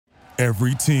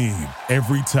Every team,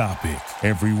 every topic,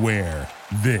 everywhere.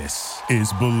 This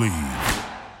is Believe.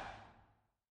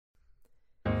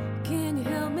 Can you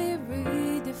help me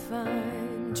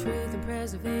redefine truth and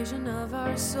preservation of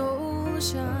our soul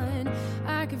shine?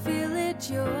 I can feel it,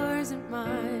 yours and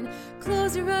mine.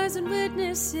 Close your eyes and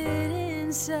witness it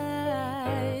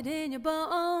inside. In your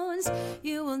bones,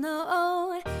 you will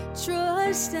know.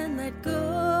 Trust and let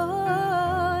go.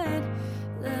 And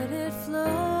let it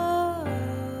flow.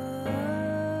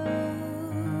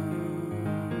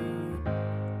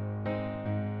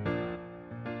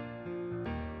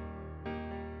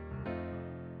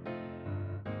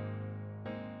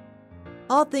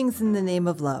 All Things in the Name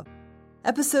of Love.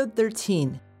 Episode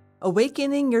 13,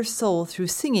 Awakening Your Soul Through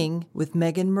Singing with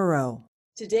Megan Moreau.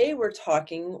 Today we're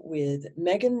talking with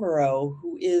Megan Moreau,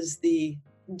 who is the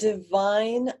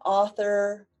divine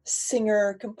author,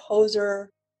 singer,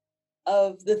 composer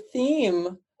of the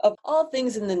theme of All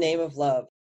Things in the Name of Love.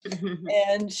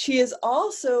 And she is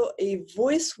also a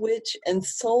voice witch and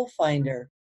soul finder,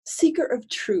 seeker of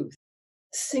truth,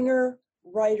 singer,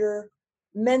 writer,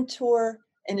 mentor,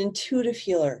 and intuitive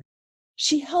healer.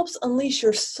 She helps unleash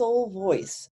your soul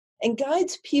voice and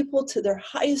guides people to their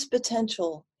highest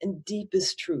potential and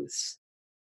deepest truths.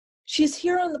 She's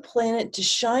here on the planet to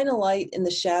shine a light in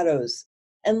the shadows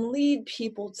and lead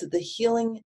people to the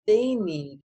healing they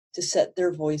need to set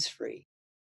their voice free.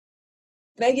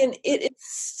 Megan, it is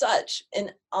such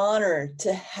an honor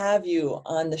to have you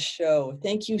on the show.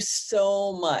 Thank you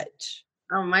so much.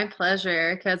 Oh, my pleasure,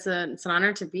 Erica. It's an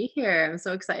honor to be here. I'm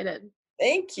so excited.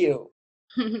 Thank you.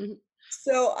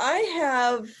 So I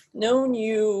have known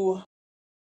you,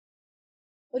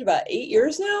 about 8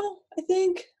 years now, I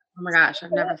think? Oh my gosh,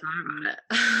 I've never thought about it.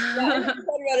 Yeah, I never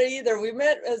thought about it either. We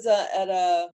met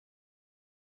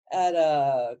at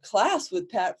a class with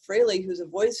Pat Fraley, who's a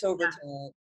voiceover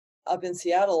talent up in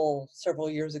Seattle several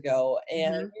years ago.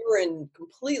 And we were in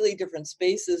completely different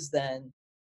spaces then.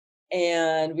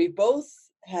 And we both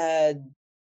had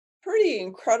pretty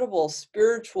incredible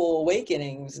spiritual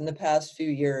awakenings in the past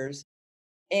few years.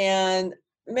 And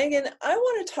Megan, I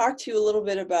want to talk to you a little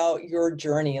bit about your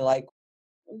journey. Like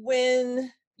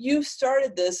when you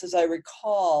started this, as I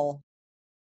recall,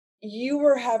 you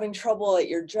were having trouble at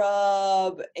your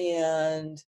job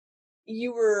and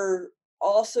you were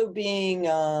also being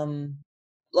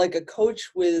like a coach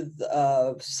with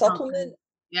supplement.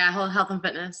 Yeah, whole health and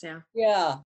fitness. Yeah.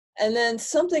 Yeah. And then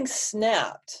something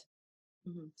snapped.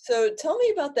 So tell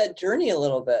me about that journey a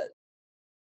little bit.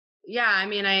 Yeah, I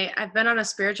mean, I've been on a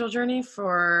spiritual journey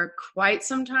for quite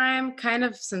some time, kind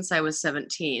of since I was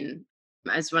 17,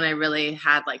 is when I really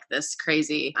had like this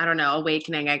crazy, I don't know,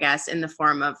 awakening, I guess, in the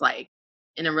form of like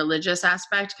in a religious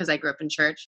aspect, because I grew up in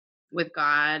church with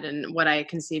God and what I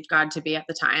conceived God to be at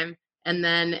the time. And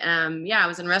then, I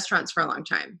was in restaurants for a long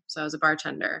time. So I was a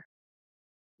bartender,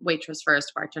 waitress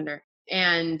first, bartender.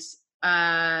 And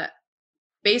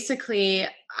basically,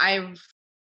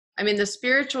 the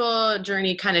spiritual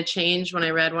journey kind of changed when I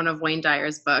read one of Wayne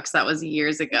Dyer's books. That was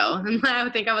years ago. And I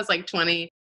think I was like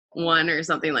 21 or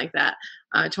something like that,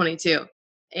 22.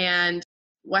 And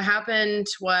what happened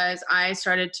was I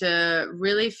started to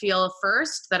really feel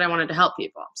first that I wanted to help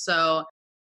people. So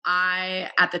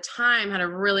I, at the time, had a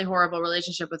really horrible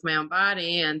relationship with my own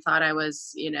body and thought I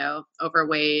was,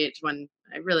 overweight when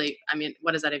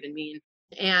what does that even mean?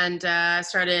 And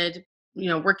started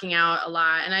working out a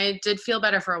lot. And I did feel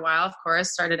better for a while, of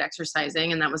course, started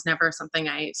exercising, and that was never something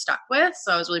I stuck with.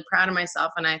 So I was really proud of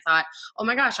myself. And I thought, oh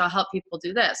my gosh, I'll help people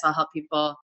do this. I'll help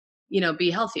people,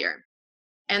 be healthier.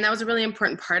 And that was a really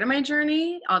important part of my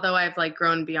journey. Although I've like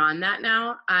grown beyond that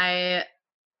now, I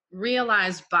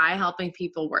realized by helping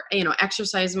people work,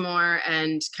 exercise more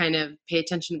and kind of pay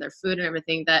attention to their food and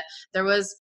everything, that there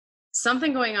was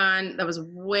something going on that was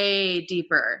way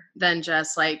deeper than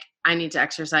just like, I need to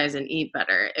exercise and eat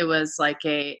better. It was like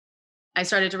I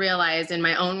started to realize, in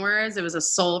my own words, it was a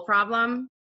soul problem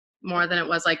more than it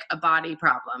was like a body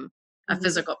problem, a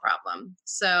physical problem.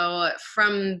 So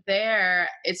from there,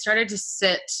 it started to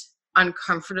sit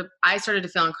uncomfortable. I started to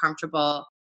feel uncomfortable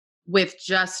with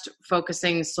just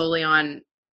focusing solely on,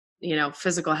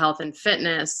 physical health and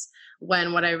fitness,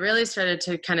 when what I really started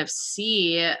to kind of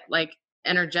see, like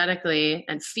energetically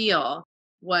and feel,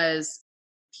 was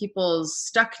people's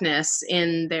stuckness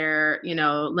in their,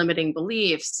 limiting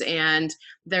beliefs and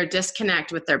their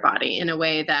disconnect with their body in a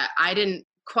way that I didn't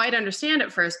quite understand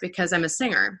at first, because I'm a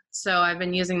singer. So I've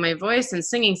been using my voice and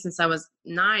singing since I was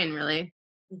 9, really.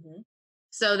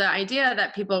 So the idea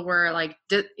that people were like,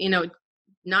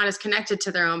 not as connected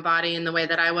to their own body in the way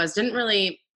that I was,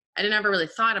 I never really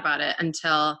thought about it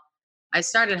until I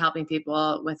started helping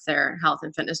people with their health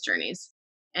and fitness journeys.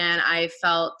 And I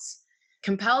felt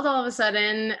compelled all of a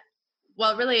sudden.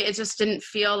 Well, really, it just didn't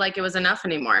feel like it was enough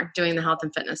anymore doing the health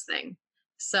and fitness thing.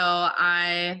 So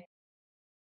I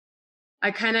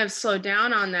kind of slowed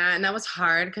down on that, and that was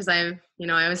hard because I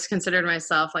always considered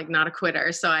myself like not a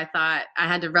quitter. So I thought I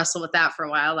had to wrestle with that for a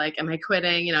while. Like, am I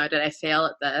quitting? Did I fail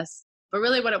at this? But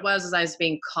really what it was I was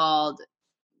being called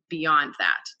beyond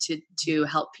that to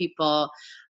help people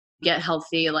get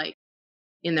healthy, like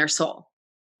in their soul,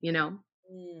 you know?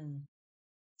 Mm.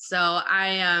 So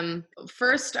I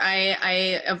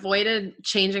avoided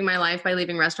changing my life by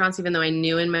leaving restaurants, even though I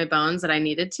knew in my bones that I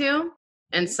needed to.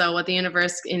 And so what the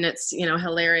universe in its,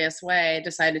 hilarious way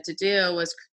decided to do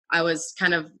was I was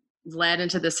kind of led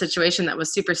into this situation that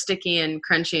was super sticky and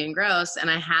crunchy and gross.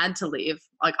 And I had to leave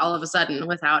like all of a sudden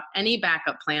without any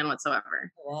backup plan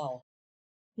whatsoever. Wow.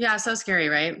 Yeah. So scary,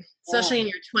 right? Yeah. Especially in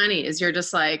your 20s, you're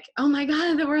just like, oh my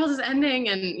God, the world is ending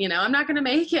and, I'm not going to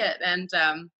make it. And,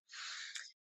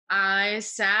 I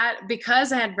sat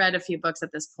because I had read a few books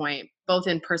at this point, both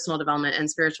in personal development and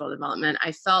spiritual development.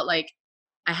 I felt like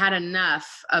I had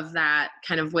enough of that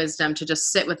kind of wisdom to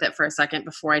just sit with it for a second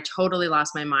before I totally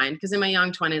lost my mind. Because in my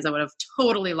young 20s, I would have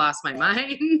totally lost my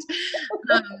mind.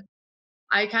 um,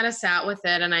 I kind of sat with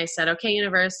it and I said, okay,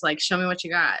 universe, like, show me what you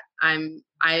got. I'm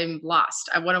lost.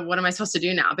 What am I supposed to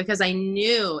do now? Because I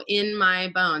knew in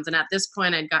my bones. And at this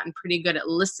point, I'd gotten pretty good at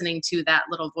listening to that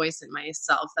little voice in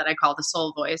myself that I call the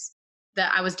soul voice,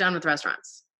 that I was done with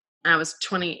restaurants. And I was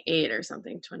 28 or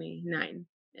something, 29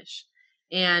 ish.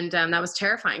 And that was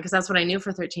terrifying because that's what I knew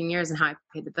for 13 years and how I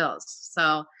paid the bills.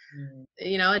 So,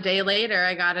 a day later,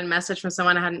 I got a message from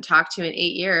someone I hadn't talked to in 8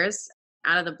 years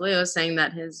out of the blue saying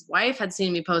that his wife had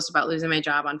seen me post about losing my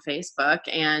job on Facebook.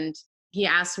 And he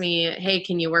asked me, hey,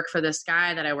 can you work for this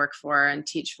guy that I work for and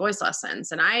teach voice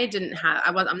lessons? And I'm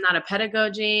not a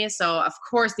pedagogy. So of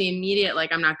course the immediate,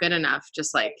 like, I'm not good enough,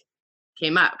 just like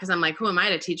came up because I'm like, who am I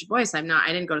to teach voice? I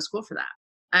didn't go to school for that.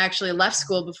 I actually left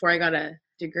school before I got a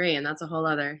degree, and that's a whole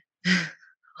other,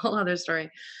 whole other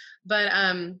story. But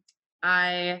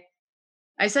I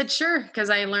said, sure.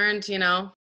 Cause I learned,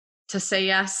 to say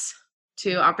yes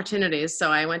to opportunities.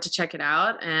 So I went to check it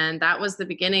out. And that was the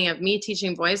beginning of me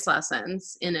teaching voice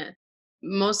lessons in a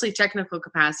mostly technical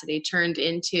capacity, turned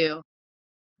into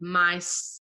my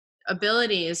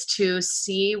abilities to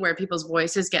see where people's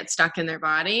voices get stuck in their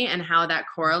body and how that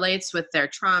correlates with their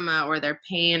trauma or their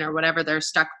pain or whatever their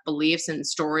stuck beliefs and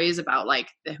stories about like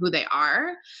who they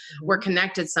are were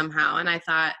connected somehow. And I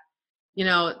thought,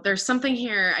 there's something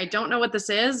here. I don't know what this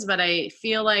is, but I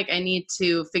feel like I need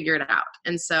to figure it out.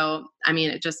 And so,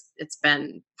 it's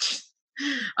been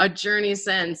a journey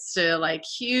since, to like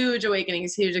huge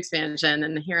awakenings, huge expansion.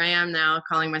 And here I am now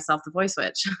calling myself the voice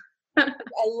witch. I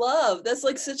love that's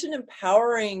like such an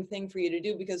empowering thing for you to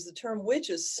do, because the term witch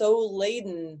is so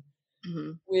laden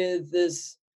with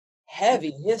this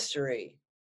heavy history.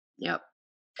 Yep.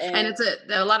 And it's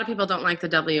a lot of people don't like the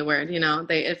W word,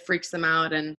 it freaks them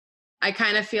out. And I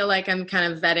kind of feel like I'm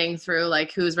kind of vetting through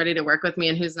like who's ready to work with me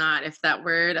and who's not. If that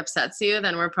word upsets you,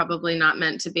 then we're probably not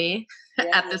meant to be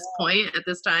at this point, at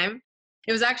this time.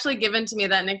 It was actually given to me,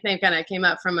 that nickname kind of came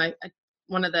up from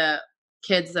one of the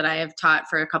kids that I have taught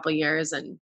for a couple years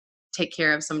and take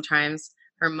care of sometimes.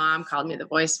 Her mom called me the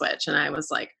voice witch, and I was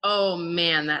like, oh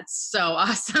man, that's so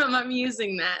awesome. I'm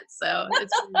using that. So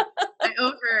I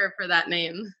owe her for that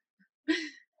name.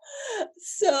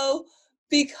 So,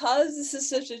 because this is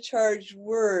such a charged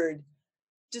word,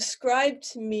 describe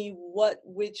to me what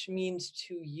witch means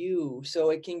to you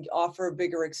so it can offer a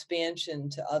bigger expansion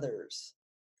to others.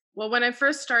 Well, when I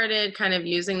first started kind of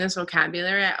using this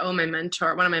vocabulary, I owe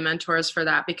one of my mentors for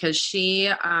that, because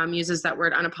she uses that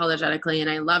word unapologetically, and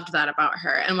I loved that about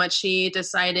her. And what she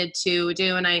decided to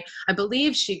do, and I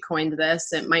believe she coined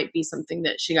this, it might be something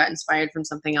that she got inspired from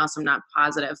something else, I'm not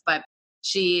positive, but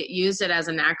she used it as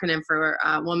an acronym for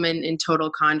a woman in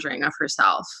total conjuring of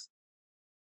herself.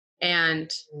 And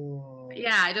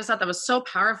yeah, I just thought that was so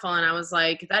powerful. And I was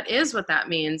like, that is what that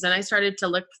means. And I started to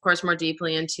look, of course, more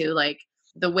deeply into like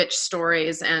the witch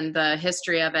stories and the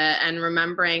history of it, and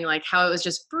remembering like how it was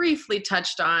just briefly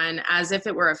touched on as if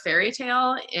it were a fairy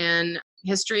tale in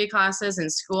history classes in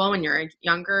school when you're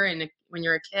younger and when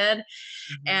you're a kid,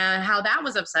 and how that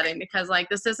was upsetting, because like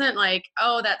this isn't like,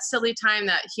 oh, that silly time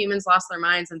that humans lost their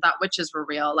minds and thought witches were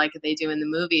real like they do in the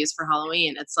movies for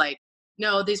Halloween. It's like,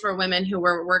 no, these were women who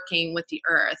were working with the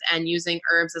earth and using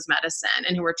herbs as medicine,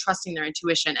 and who were trusting their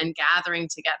intuition and gathering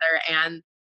together and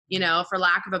for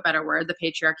lack of a better word, the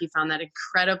patriarchy found that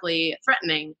incredibly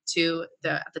threatening to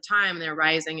at the time they're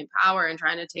rising in power and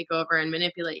trying to take over and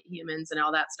manipulate humans and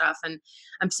all that stuff. And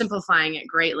I'm simplifying it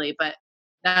greatly, but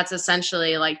that's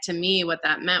essentially like, to me, what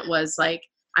that meant was like,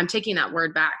 I'm taking that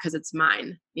word back because it's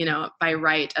mine, by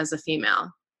right as a female.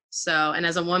 So, and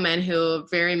as a woman who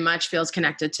very much feels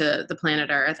connected to the planet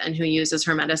Earth and who uses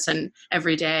her medicine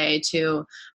every day to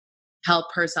help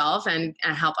herself and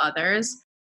help others,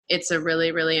 it's a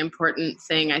really, really important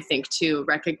thing, I think, to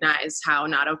recognize how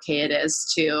not okay it is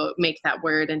to make that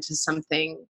word into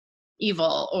something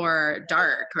evil or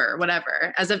dark or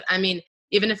whatever.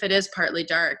 Even if it is partly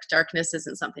dark, darkness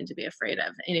isn't something to be afraid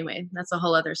of. Anyway, that's a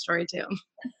whole other story too.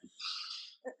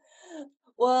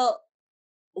 Well,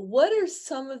 what are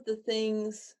some of the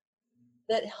things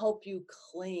that help you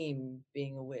claim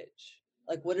being a witch?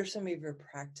 Like, what are some of your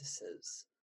practices?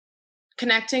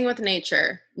 Connecting with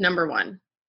nature, number one.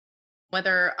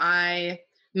 Whether I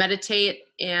meditate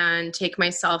and take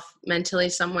myself mentally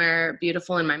somewhere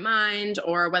beautiful in my mind,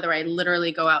 or whether I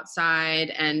literally go outside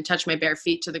and touch my bare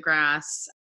feet to the grass.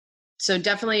 So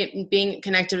definitely being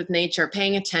connected with nature,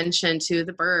 paying attention to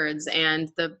the birds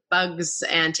and the bugs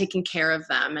and taking care of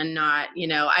them, and not,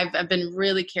 I've been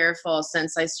really careful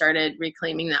since I started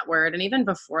reclaiming that word. And even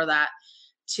before that,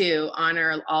 to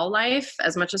honor all life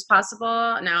as much as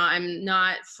possible. Now I'm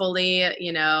not fully,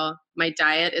 my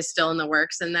diet is still in the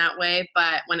works in that way.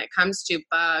 But when it comes to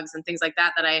bugs and things like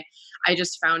that, I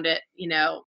just found it,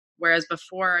 whereas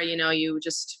before, you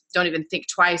just don't even think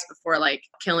twice before like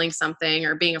killing something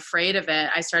or being afraid of it.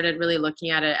 I started really looking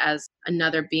at it as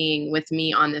another being with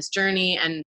me on this journey.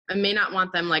 And I may not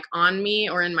want them like on me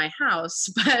or in my house,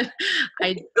 but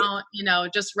I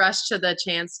don't, just rush to the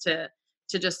chance to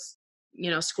just,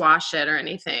 squash it or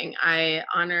anything. I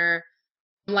honor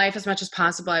life as much as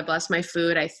possible. I bless my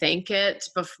food. I thank it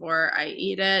before I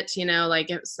eat it,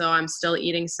 so I'm still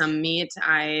eating some meat.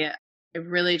 I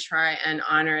really try and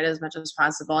honor it as much as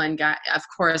possible, and of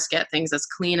course, get things as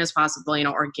clean as possible,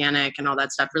 organic and all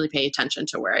that stuff. Really pay attention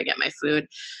to where I get my food.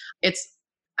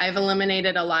 I've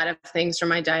eliminated a lot of things from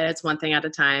my diet. It's one thing at a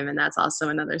time, and that's also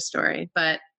another story.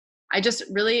 But I just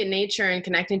really, nature and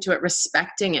connecting to it,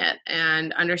 respecting it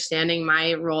and understanding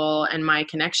my role and my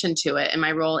connection to it and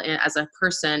my role as a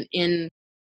person in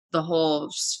the whole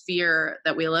sphere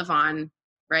that we live on,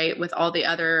 right? With all the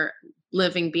other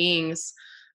living beings.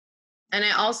 And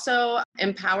I also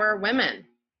empower women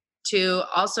to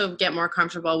also get more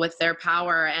comfortable with their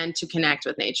power and to connect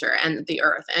with nature and the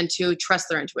earth and to trust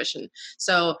their intuition.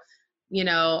 So,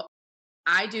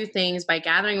 I do things by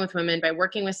gathering with women, by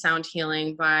working with sound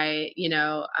healing, by,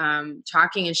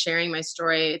 talking and sharing my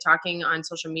story, talking on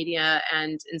social media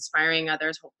and inspiring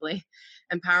others, hopefully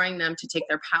empowering them to take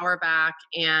their power back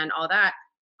and all that.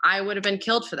 I would have been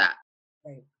killed for that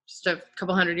just a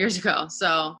couple hundred years ago.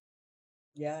 So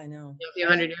yeah, I know. A few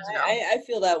hundred years ago. I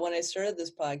feel that when I started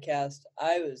this podcast,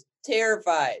 I was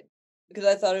terrified because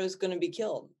I thought I was going to be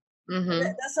killed. Mm-hmm.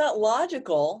 That's not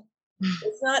logical.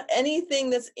 It's not anything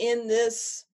that's in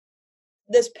this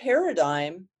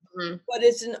paradigm, Mm-hmm. but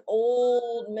it's an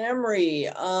old memory.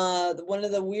 One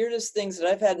of the weirdest things that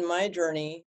I've had in my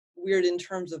journey, weird in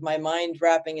terms of my mind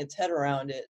wrapping its head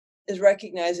around it, is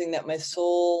recognizing that my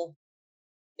soul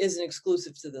isn't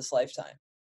exclusive to this lifetime.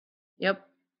 Yep.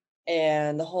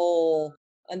 And the whole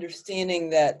understanding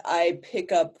that I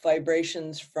pick up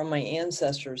vibrations from my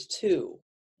ancestors too.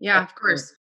 Yeah, of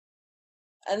course.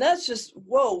 And that's just,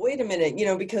 whoa, wait a minute,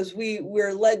 because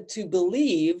we're led to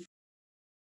believe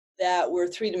that we're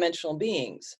three-dimensional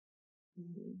beings.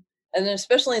 Mm-hmm. And then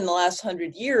especially in the last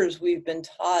 100 years, we've been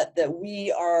taught that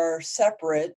we are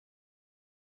separate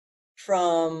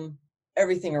from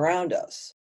everything around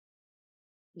us.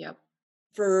 Yep.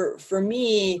 For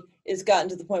me, it's gotten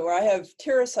to the point where I have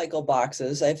TerraCycle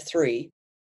boxes. I have 3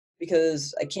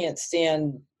 because I can't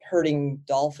stand hurting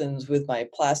dolphins with my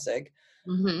plastic.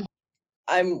 Mm-hmm.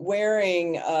 I'm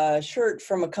wearing a shirt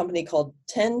from a company called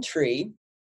 10 Tree,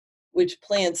 which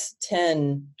plants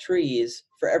 10 trees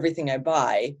for everything I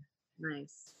buy.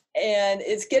 Nice. And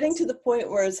it's getting to the point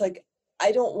where it's like,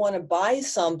 I don't want to buy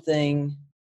something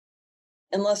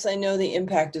unless I know the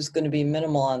impact is going to be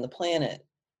minimal on the planet.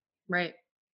 Right.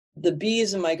 The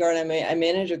bees in my garden, I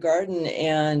manage a garden,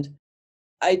 and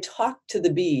I talk to the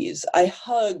bees. I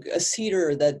hug a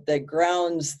cedar that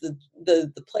grounds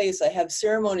the place. I have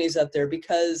ceremonies up there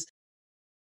because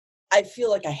I feel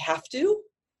like I have to.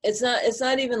 It's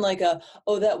not even like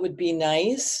that would be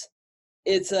nice.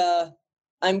 It's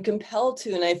I'm compelled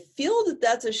to, and I feel that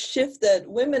that's a shift that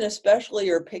women especially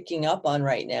are picking up on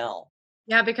right now.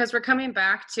 Yeah, because we're coming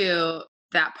back to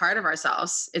that part of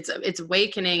ourselves. It's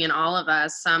awakening in all of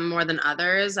us, some more than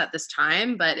others at this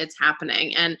time, but it's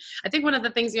happening. And I think one of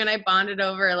the things you and I bonded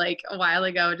over like a while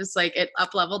ago, just like it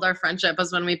up leveled our friendship,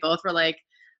 was when we both were like,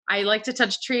 I like to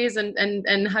touch trees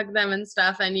and hug them and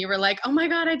stuff. And you were like, oh my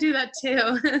God, I do that too.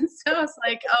 And so it's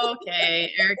like,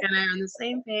 okay, Eric and I are on the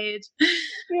same page.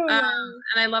 And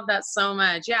I love that so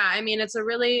much. Yeah. I mean, it's a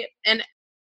really, and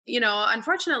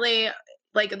unfortunately,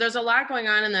 like there's a lot going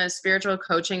on in the spiritual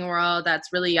coaching world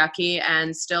that's really yucky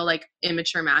and still like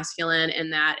immature masculine, in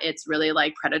that it's really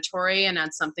like predatory. And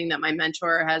that's something that my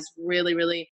mentor has really,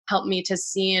 really helped me to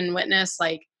see and witness,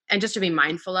 like, and just to be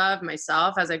mindful of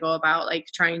myself as I go about like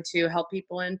trying to help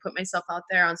people and put myself out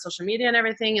there on social media and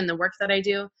everything. And the work that I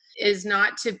do is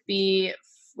not to be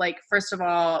like, first of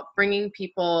all, bringing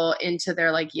people into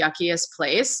their like yuckiest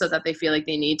place so that they feel like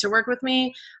they need to work with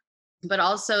me, but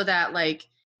also that like,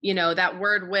 that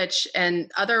word witch and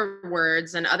other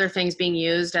words and other things being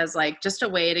used as like just a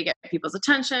way to get people's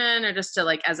attention, or just to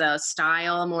like as a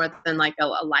style more than like a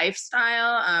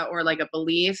lifestyle, or like a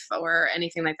belief or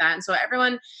anything like that. And so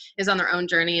everyone is on their own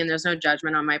journey and there's no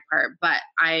judgment on my part, but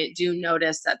I do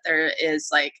notice that there is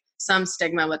like some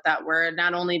stigma with that word,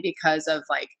 not only because of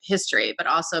like history, but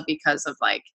also because of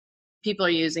like people are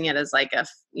using it as like a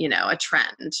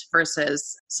trend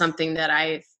versus something that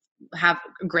I have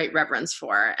great reverence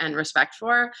for and respect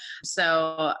for.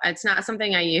 So it's not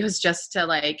something I use just to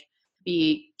like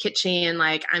be kitschy and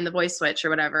like I'm the voice switch or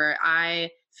whatever.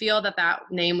 I feel that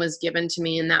name was given to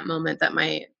me in that moment that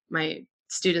my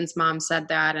student's mom said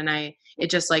that, and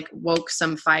it just like woke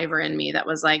some fiber in me that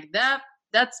was like,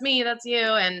 that's me, that's you.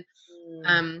 And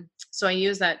so I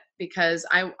use that because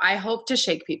I hope to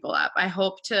shake people up. I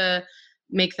hope to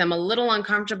make them a little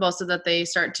uncomfortable so that they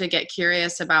start to get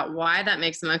curious about why that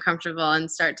makes them uncomfortable and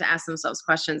start to ask themselves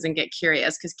questions and get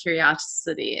curious, because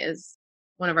curiosity is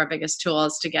one of our biggest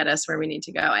tools to get us where we need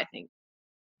to go, I think.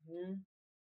 Mm-hmm.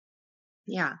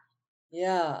 Yeah.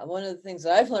 Yeah. One of the things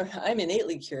that I've learned, I'm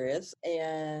innately curious,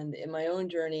 and in my own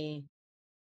journey,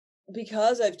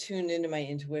 because I've tuned into my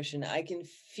intuition, I can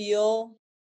feel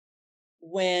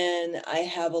when I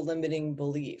have a limiting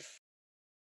belief.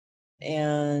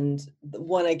 And the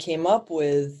one I came up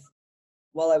with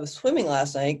while I was swimming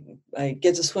last night, I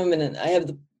get to swim in, and I have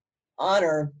the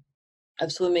honor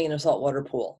of swimming in a saltwater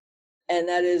pool. And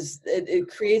that is, it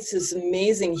creates this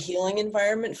amazing healing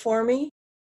environment for me.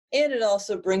 And it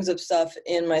also brings up stuff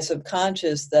in my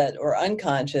subconscious or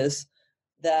unconscious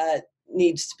that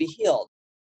needs to be healed.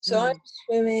 So I'm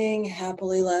swimming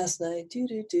happily last night,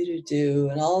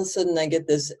 and all of a sudden I get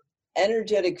this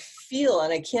energetic feel,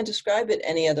 and I can't describe it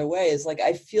any other way. It's like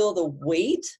I feel the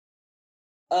weight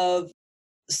of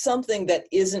something that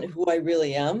isn't who I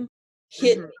really am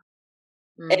hit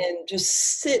me and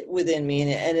just sit within me,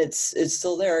 and it's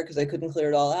still there because I couldn't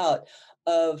clear it all out.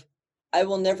 Of I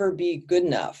will never be good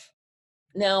enough.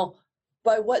 Now,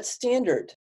 by what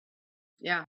standard?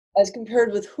 Yeah. As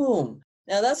compared with whom?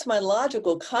 Now that's my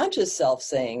logical conscious self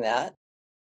saying that,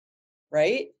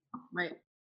 right? Right.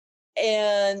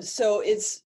 And so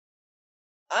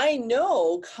I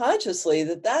know consciously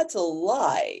that that's a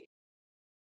lie.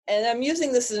 And I'm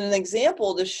using this as an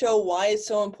example to show why it's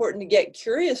so important to get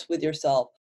curious with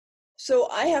yourself. So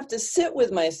I have to sit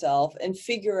with myself and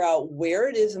figure out where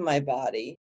it is in my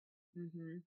body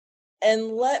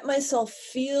and let myself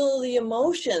feel the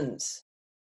emotions.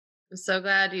 I'm so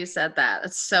glad you said that.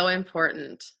 It's so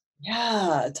important.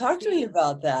 Yeah. Talk to me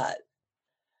about that.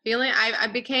 Feeling I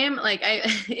became like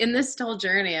in this whole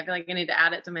journey, I feel like I need to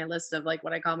add it to my list of like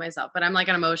what I call myself, but I'm like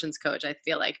an emotions coach, I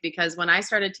feel like, because when I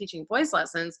started teaching voice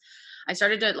lessons, I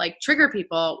started to like trigger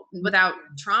people without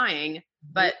trying,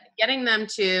 but getting them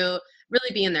to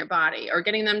really be in their body, or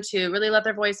getting them to really let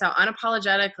their voice out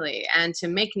unapologetically and to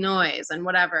make noise and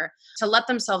whatever, to let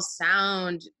themselves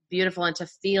sound beautiful and to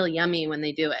feel yummy when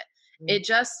they do it. It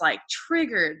just like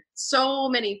triggered so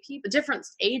many people, different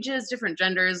ages, different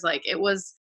genders. Like it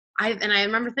was, I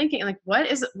remember thinking like,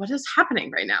 what is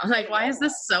happening right now? Like, why is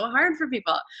this so hard for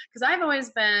people? Because I've always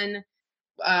been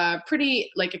pretty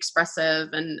like expressive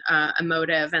and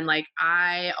emotive, and like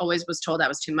I always was told that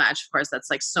was too much. Of course,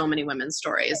 that's like so many women's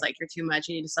stories. Like, you're too much.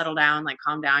 You need to settle down. Like,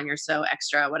 calm down. You're so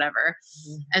extra, whatever.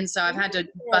 And so I've had to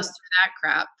bust through that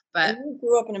crap. But you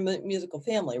grew up in a musical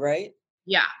family, right?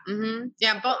 Yeah.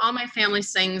 Yeah. But all my family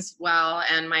sings well,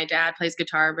 and my dad plays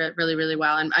guitar really, really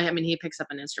well. And I mean, he picks up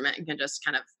an instrument and can just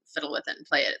kind of fiddle with it and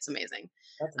play it. It's amazing.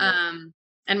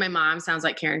 And my mom sounds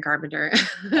like Karen Carpenter.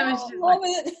 Love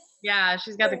it. Yeah,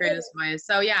 she's got the greatest voice.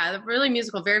 So yeah, really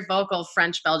musical, very vocal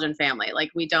French Belgian family. Like,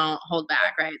 we don't hold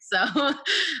back, right? So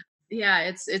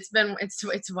Yeah,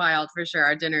 it's wild for sure.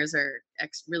 Our dinners are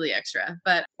really extra.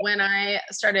 But when I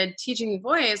started teaching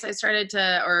voice,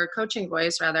 or coaching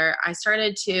voice rather, I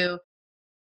started to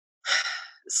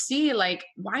see like,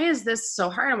 why is this so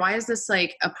hard? Why is this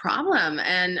like a problem?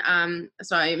 And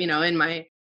so I, in my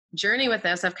journey with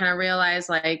this, I've kind of realized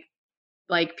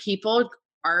like people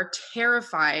are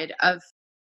terrified of,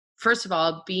 first of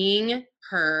all, being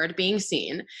heard, being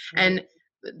seen, and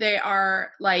they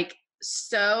are like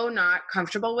so not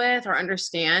comfortable with or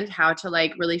understand how to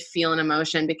like really feel an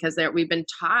emotion because we've been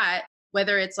taught,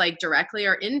 whether it's like directly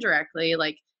or indirectly,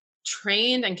 like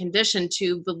trained and conditioned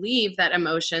to believe that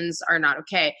emotions are not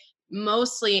okay.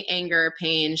 Mostly anger,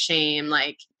 pain, shame,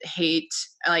 like hate.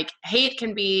 Like hate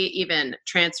can be even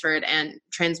transferred and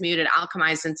transmuted,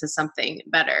 alchemized into something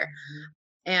better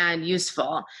and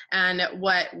useful. And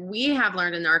what we have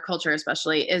learned in our culture,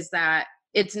 especially, is that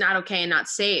it's not okay and not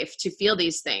safe to feel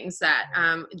these things, that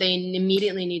they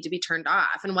immediately need to be turned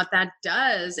off. And what that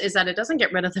does is that it doesn't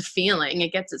get rid of the feeling.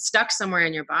 It gets it stuck somewhere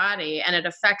in your body, and it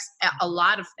affects a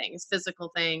lot of things,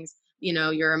 physical things,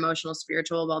 your emotional,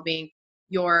 spiritual well-being,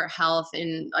 your health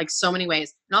in like so many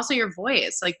ways, and also your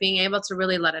voice, like being able to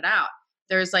really let it out.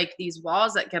 There's like these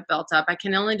walls that get built up. I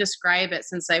can only describe it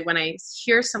since when I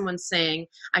hear someone sing,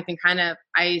 I can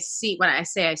I see, when I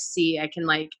say I see, I can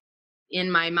like in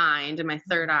my mind, in my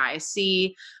third eye,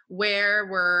 see where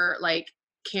we're like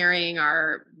carrying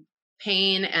our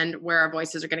pain and where our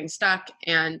voices are getting stuck.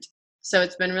 And so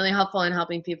it's been really helpful in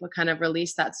helping people kind of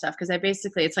release that stuff. Cause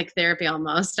it's like therapy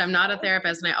almost. I'm not a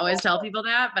therapist and I always tell people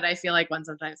that, but I feel like one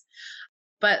sometimes.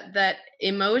 But that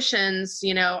emotions,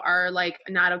 are like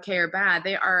not okay or bad.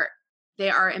 They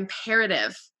are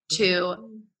imperative to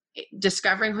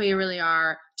discovering who you really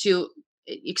are, to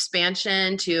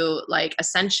expansion, to like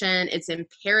ascension. It's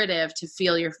imperative to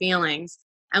feel your feelings.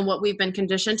 And what we've been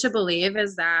conditioned to believe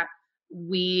is that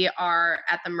we are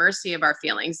at the mercy of our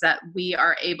feelings, that we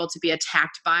are able to be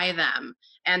attacked by them.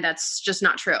 And that's just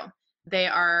not true.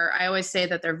 I always say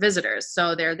that they're visitors.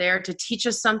 So they're there to teach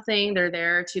us something. They're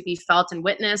there to be felt and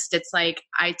witnessed. It's like,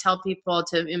 I tell people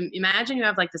to imagine you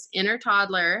have like this inner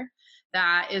toddler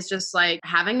that is just like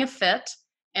having a fit.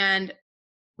 And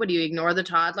what do you ignore the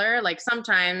toddler? Like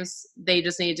sometimes they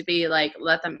just need to be like,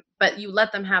 but you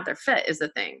let them have their fit is the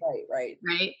thing.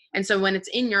 Right. And so when it's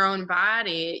in your own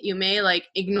body, you may like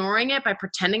ignoring it by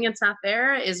pretending it's not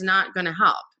there is not going to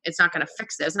help. It's not going to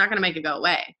fix it. It's not going to make it go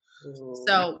away.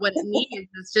 So what it needs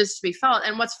is just to be felt.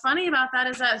 And what's funny about that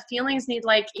is that feelings need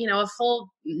like, a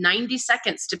full 90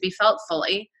 seconds to be felt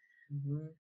fully.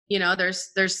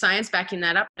 There's science backing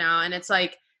that up now. And it's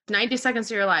like 90 seconds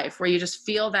of your life where you just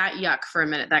feel that yuck for a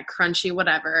minute, that crunchy,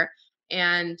 whatever.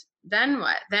 And then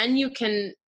what? Then you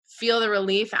can feel the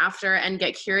relief after and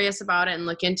get curious about it and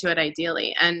look into it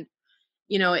ideally. And,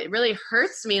 it really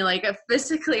hurts me, like it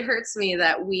physically hurts me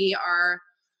that we are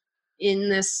in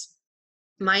this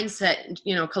mindset,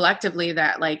 collectively,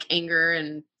 that like anger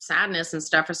and sadness and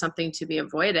stuff are something to be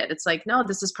avoided. It's like, no,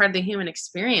 this is part of the human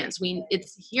experience.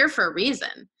 It's here for a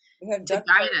reason to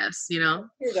guide us, You're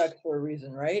ducks for a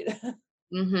reason, right?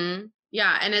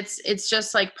 Yeah. And it's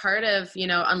just like part of,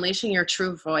 unleashing your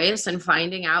true voice and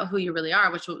finding out who you really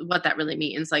are, what that really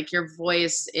means. Like your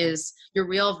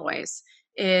real voice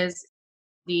is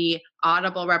the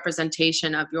audible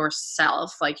representation of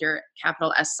yourself, like your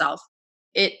capital S self.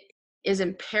 It is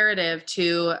imperative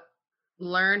to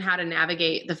learn how to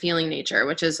navigate the feeling nature,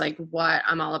 which is like what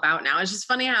I'm all about now. It's just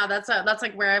funny how that's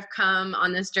like where I've come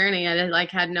on this journey. I like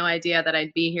had no idea that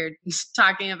I'd be here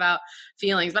talking about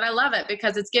feelings, but I love it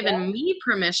because it's given me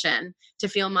permission to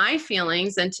feel my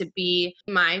feelings and to be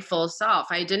my full self.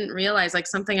 I didn't realize, like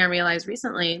something I realized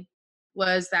recently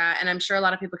was that, and I'm sure a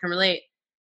lot of people can relate,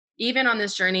 even on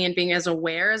this journey and being as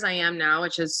aware as I am now,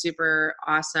 which is super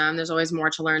awesome. There's always more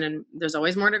to learn and there's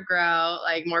always more to grow,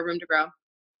 like more room to grow.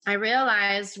 I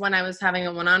realized when I was having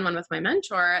a one-on-one with my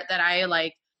mentor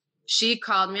that she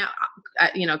called me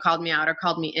out or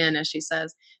called me in, as she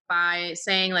says, by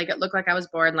saying like, it looked like I was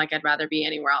bored and like, I'd rather be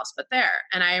anywhere else but there.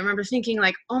 And I remember thinking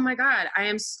like, oh my God, I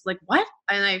am like, what?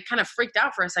 And I kind of freaked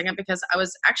out for a second because I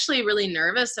was actually really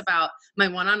nervous about my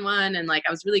one-on-one and like,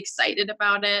 I was really excited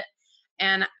about it.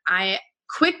 And I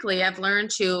quickly have learned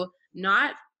to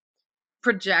not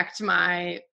project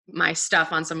my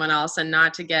stuff on someone else and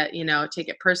not to get, take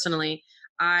it personally.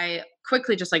 I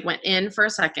quickly just like went in for a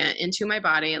second into my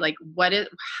body. Like, what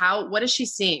is she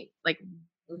seeing? Like,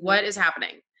 what is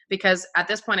happening? Because at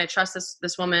this point I trust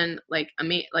this woman, like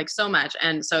so much.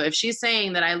 And so if she's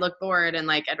saying that I look bored and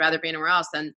like, I'd rather be anywhere else,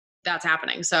 then that's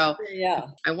happening. So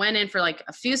I went in for like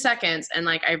a few seconds and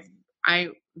like, I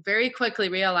very quickly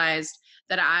realized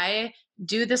that I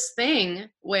do this thing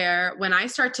where when I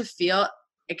start to feel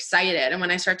excited and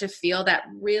when I start to feel that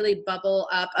really bubble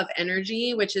up of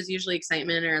energy, which is usually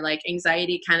excitement or like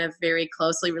anxiety, kind of very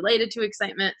closely related to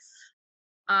excitement,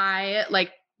 I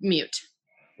like mute.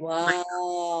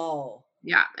 Wow.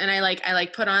 Yeah. And I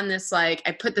put on this, like,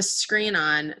 I put the screen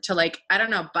on to, like, I don't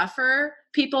know, buffer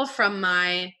people from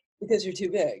Because you're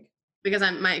too big. because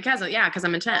I'm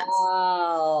intense.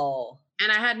 Wow.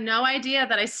 And I had no idea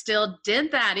that I still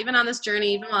did that, even on this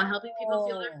journey, even while helping people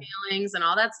feel their Oh. feelings and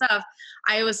all that stuff.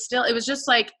 It was just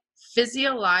like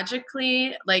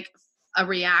physiologically, like a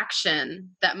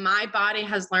reaction that my body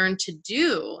has learned to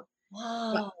do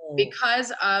Wow.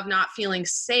 because of not feeling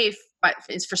safe, but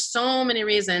it's for so many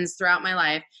reasons throughout my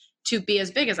life to be as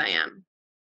big as I am,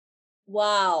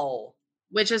 Wow.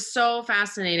 which is so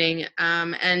fascinating.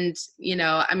 And,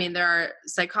 I mean, there are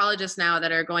psychologists now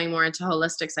that are going more into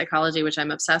holistic psychology, which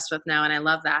I'm obsessed with now. And I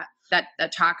love that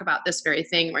talk about this very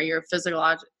thing where your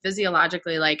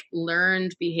physiologically like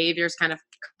learned behaviors kind of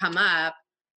come up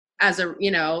as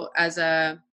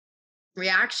a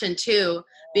reaction to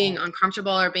being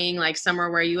uncomfortable or being like somewhere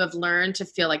where you have learned to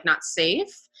feel like not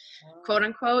safe, quote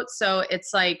unquote. So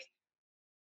it's like,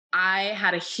 I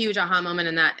had a huge aha moment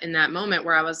in that moment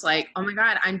where I was like, oh my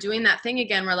God, I'm doing that thing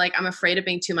again where like I'm afraid of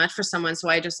being too much for someone. So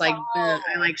I just like I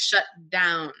like shut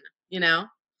down,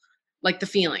 like the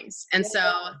feelings. And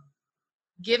so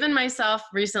given myself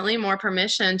recently more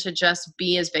permission to just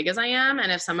be as big as I am.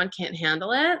 And if someone can't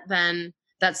handle it, then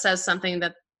that says something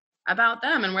that about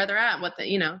them and where they're at,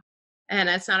 and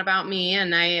it's not about me.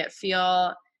 And I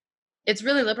feel it's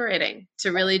really liberating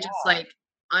to really just like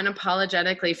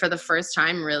unapologetically for the first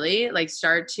time, really like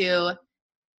start to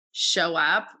show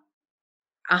up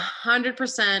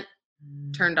 100%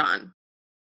 turned on.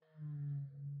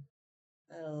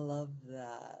 I love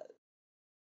that.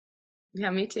 Yeah,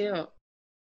 me too.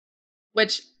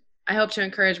 Which I hope to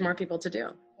encourage more people to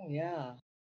do. Oh, yeah.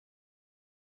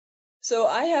 So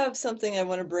I have something I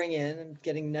want to bring in. I'm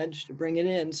getting nudged to bring it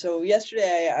in. So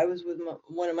yesterday I was with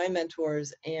one of my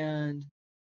mentors, and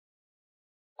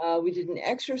we did an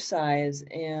exercise,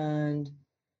 and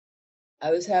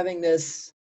I was having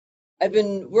this. I've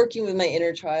been working with my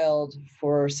inner child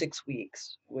for 6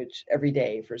 weeks, which every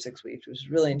day for 6 weeks, which was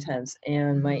really intense.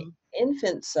 And my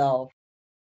infant self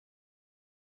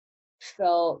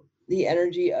felt the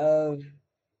energy of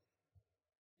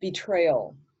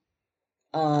betrayal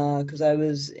because I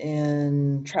was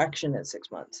in traction at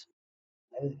 6 months.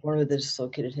 I was born with a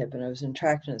dislocated hip, and I was in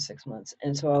traction at 6 months.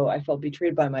 And so I felt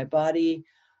betrayed by my body.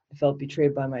 I felt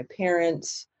betrayed by my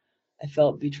parents. I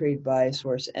felt betrayed by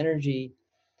source energy.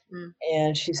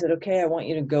 And she said, okay, I want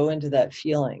you to go into that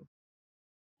feeling.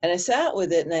 And I sat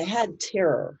with it, and I had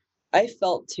terror. I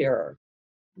felt terror.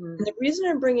 And the reason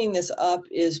I'm bringing this up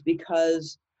is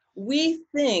because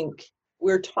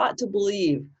we're taught to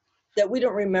believe that we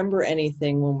don't remember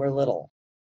anything when we're little.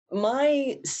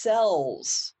 My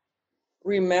cells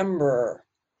remember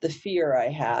the fear I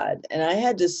had, and I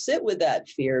had to sit with that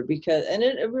fear because, and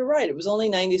we're right, it was only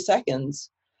 90 seconds,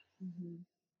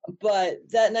 but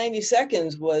that 90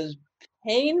 seconds was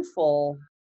painful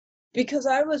because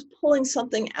I was pulling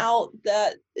something out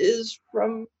that is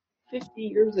from 50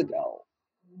 years ago.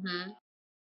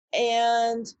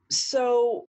 And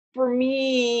so for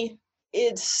me,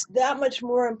 it's that much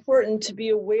more important to be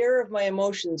aware of my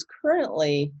emotions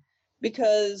currently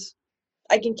because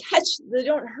I can catch, they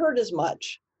don't hurt as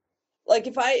much.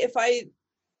 Like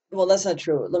well, that's not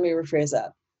true. Let me rephrase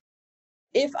that.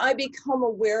 If I become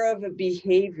aware of a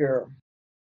behavior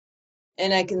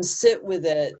and I can sit with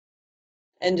it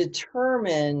and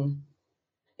determine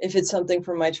if it's something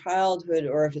from my childhood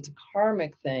or if it's a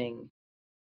karmic thing,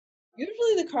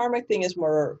 usually the karmic thing is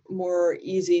more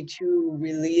easy to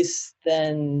release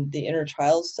than the inner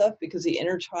child stuff because the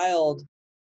inner child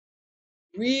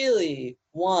really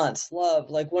wants love.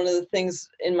 Like one of the things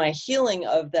in my healing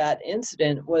of that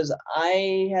incident was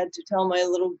I had to tell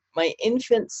my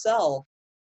infant self,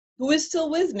 who is still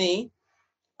with me,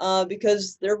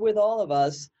 because they're with all of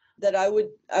us, that I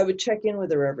would check in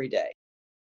with her every day.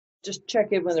 Just check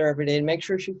in with her every day and make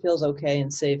sure she feels okay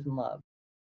and safe and loved.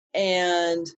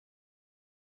 And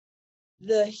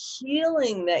the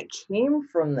healing that came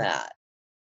from that,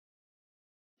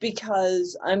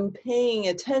 because I'm paying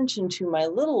attention to my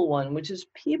little one, which is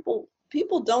people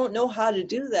don't know how to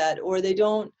do that, or they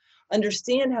don't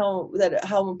understand how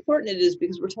important it is,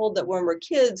 because we're told that when we're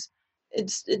kids,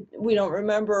 we don't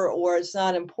remember or it's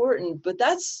not important, but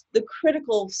that's the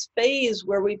critical phase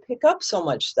where we pick up so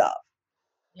much stuff.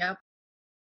 Yep.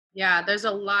 Yeah, there's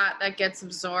a lot that gets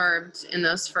absorbed in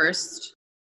those first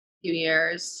few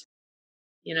years.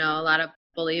 A lot of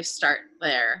beliefs start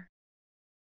there.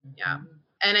 Yeah.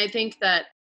 And I think that,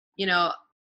 you know,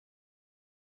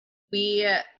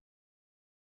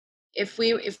 if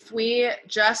we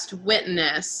just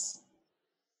witness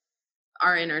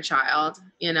our inner child,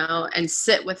 you know, and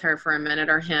sit with her for a minute,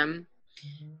 or him,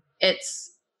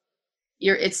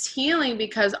 it's healing,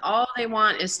 because all they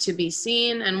want is to be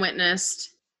seen and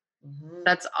witnessed.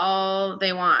 That's all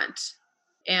they want.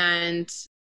 And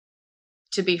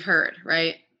to be heard,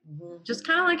 right? Just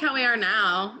kind of like how we are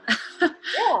now.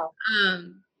 Yeah.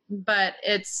 But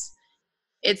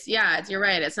you're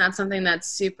right. It's not something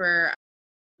that's super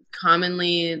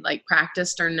commonly like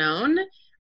practiced or known.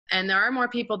 And there are more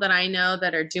people that I know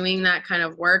that are doing that kind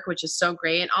of work, which is so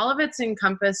great. And all of it's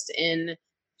encompassed in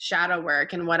shadow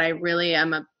work. And what I really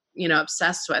am,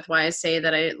 obsessed with, why I say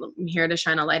that I'm here to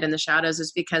shine a light in the shadows,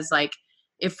 is because, like,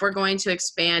 if we're going to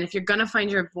expand, if you're going to find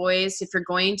your voice, if you're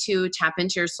going to tap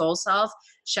into your soul self,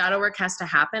 shadow work has to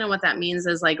happen. And what that means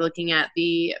is, like, looking at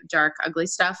the dark, ugly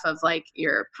stuff of, like,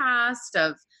 your past,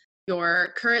 of your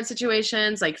current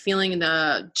situations, like feeling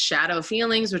the shadow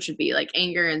feelings, which would be like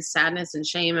anger and sadness and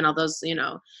shame and all those,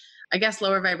 I guess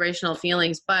lower vibrational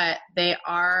feelings, but they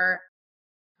are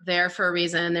there for a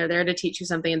reason. They're there to teach you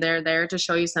something, and they're there to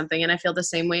show you something. And I feel the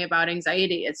same way about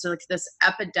anxiety. It's like this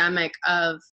epidemic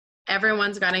of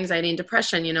everyone's got anxiety and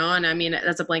depression, and I mean,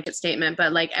 that's a blanket statement,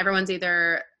 but like everyone's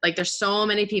either like, there's so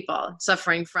many people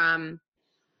suffering from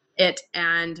it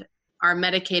and are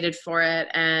medicated for it,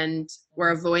 and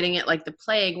we're avoiding it like the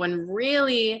plague, when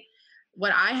really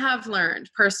what I have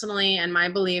learned personally and my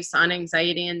beliefs on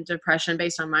anxiety and depression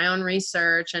based on my own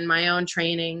research and my own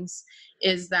trainings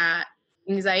is that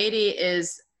anxiety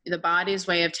is the body's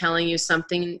way of telling you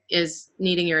something is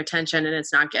needing your attention and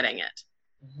it's not getting it.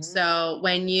 So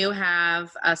when you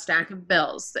have a stack of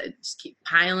bills that just keep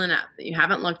piling up that you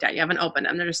haven't looked at, you haven't opened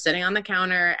them, they're just sitting on the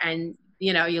counter, and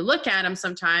you look at them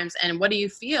sometimes, and what do you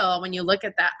feel when you look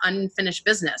at that unfinished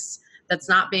business that's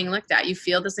not being looked at? You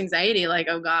feel this anxiety, like,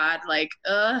 oh God, like,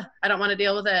 I don't want to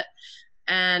deal with it.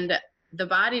 And the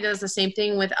body does the same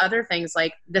thing with other things,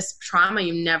 like this trauma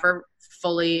you never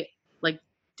fully like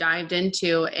dived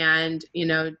into and,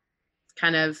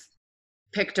 kind of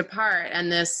picked apart, and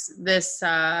this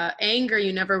anger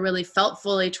you never really felt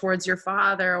fully towards your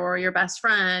father or your best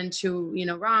friend who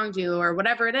wronged you or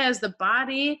whatever it is. The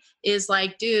body is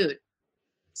like, dude,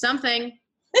 something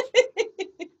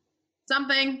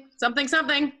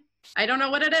something, I don't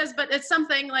know what it is, but it's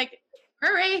something, like,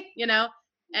 hurry,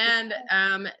 and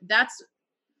that's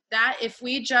that. If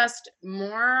we just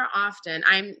more often,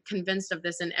 I'm convinced of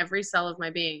this in every cell of my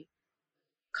being,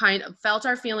 kind of felt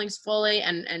our feelings fully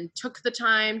and took the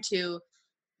time to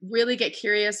really get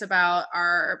curious about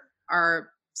our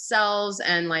selves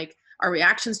and like our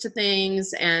reactions to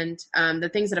things and the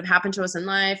things that have happened to us in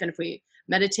life. And if we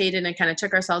meditated and kind of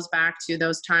took ourselves back to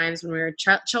those times when we were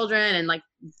children and like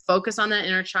focus on that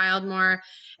inner child more,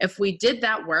 if we did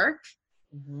that work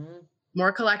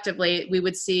more collectively, we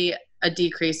would see a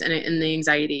decrease in the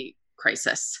anxiety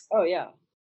crisis. Oh yeah.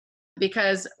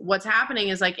 Because what's happening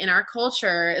is, like, in our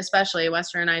culture, especially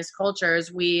westernized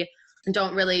cultures, we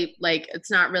don't really like,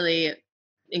 it's not really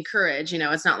encouraged,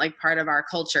 it's not like part of our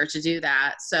culture to do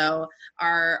that. So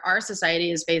our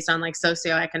society is based on like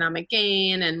socioeconomic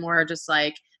gain and more just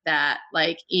like that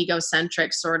like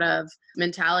egocentric sort of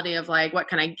mentality of like, what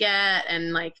can I get,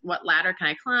 and like what ladder can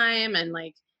I climb, and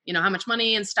like, how much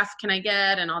money and stuff can I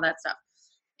get, and all that stuff.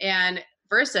 And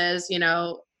versus,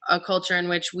 a culture in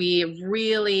which we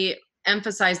really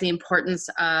emphasize the importance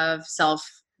of self,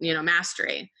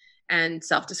 mastery and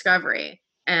self-discovery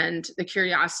and the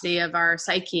curiosity of our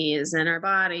psyches and our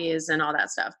bodies and all that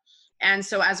stuff. And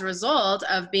so as a result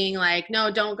of being like,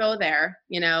 no, don't go there,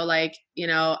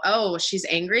 oh, she's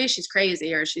angry, she's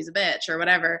crazy, or she's a bitch or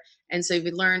whatever. And so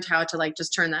we learned how to like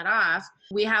just turn that off.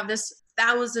 We have this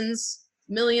thousands,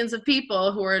 millions of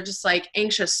people who are just like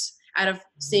anxious out of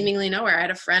seemingly nowhere. I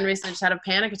had a friend recently just had a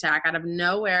panic attack out of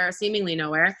nowhere, seemingly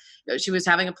nowhere. She was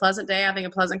having a pleasant day, having a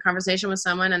pleasant conversation with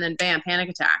someone, and then bam, panic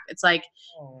attack. It's like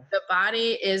the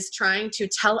body is trying to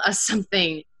tell us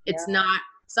something. It's not,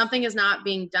 something is not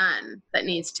being done that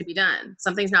needs to be done.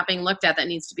 Something's not being looked at that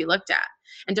needs to be looked at.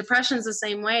 And depression is the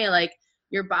same way. Like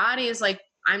your body is like,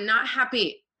 I'm not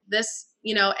happy. This,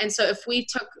 and so if we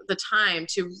took the time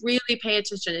to really pay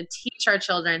attention and teach our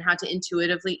children how to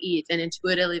intuitively eat and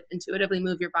intuitively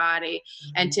move your body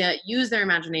and to use their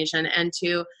imagination and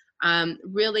to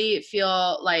really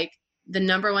feel like the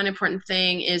number one important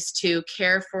thing is to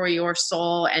care for your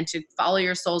soul and to follow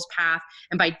your soul's path.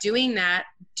 And by doing that,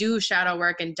 do shadow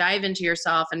work and dive into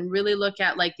yourself and really look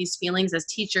at like these feelings as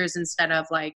teachers instead of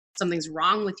like something's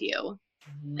wrong with you.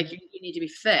 like you need to be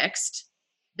fixed,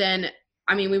 then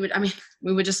we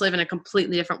would just live in a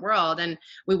completely different world, and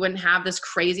we wouldn't have this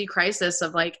crazy crisis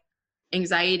of like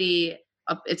anxiety.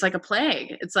 It's like a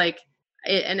plague. It's like,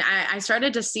 and I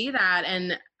started to see that,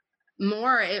 and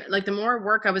like the more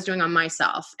work I was doing on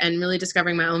myself and really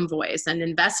discovering my own voice and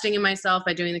investing in myself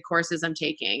by doing the courses I'm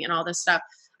taking and all this stuff,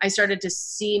 I started to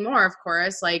see more, of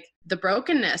course, like the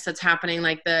brokenness that's happening,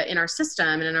 like in our system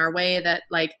and in our way that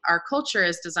like our culture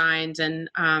is designed. And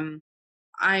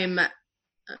I'm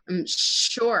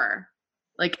sure,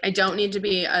 like, I don't need to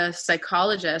be a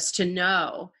psychologist to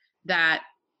know that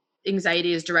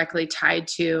anxiety is directly tied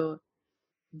to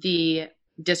the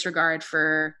disregard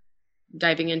for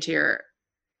diving into your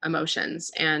emotions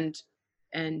and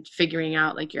figuring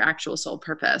out like your actual soul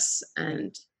purpose.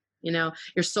 And your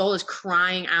soul is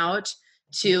crying out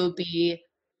to be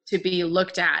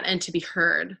looked at and to be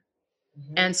heard.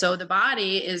 And so the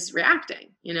body is reacting,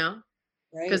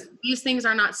 because these things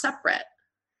are not separate.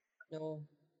 No.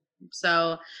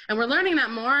 So, and we're learning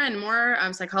that more and more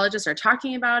psychologists are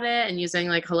talking about it and using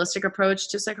like holistic approach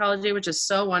to psychology, which is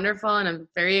so wonderful. And I'm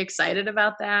very excited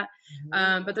about that.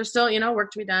 But there's still,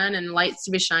 work to be done and lights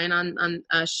to be shined on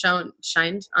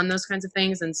those kinds of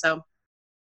things. And so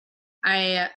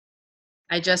I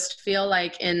just feel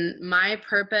like in my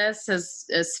purpose is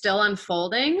still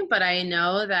unfolding, but I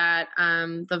know that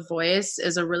the voice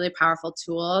is a really powerful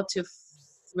tool to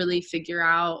really figure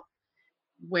out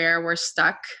where we're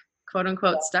stuck, quote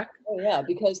unquote, stuck. Oh yeah,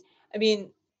 because I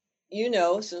mean,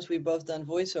 since we've both done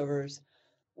voiceovers,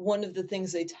 one of the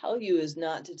things they tell you is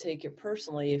not to take it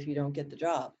personally if you don't get the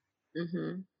job.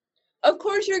 Mm-hmm. Of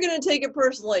course you're going to take it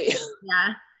personally.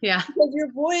 Yeah. Because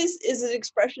your voice is an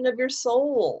expression of your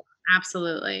soul.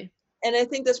 Absolutely. And I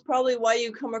think that's probably why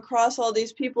you come across all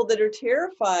these people that are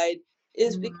terrified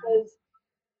is because,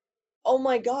 oh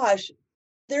my gosh,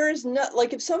 there is not,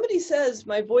 like, if somebody says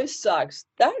my voice sucks,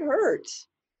 that hurts.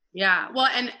 Yeah. Well,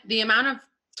 and the amount of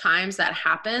times that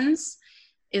happens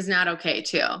is not okay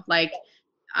too. Like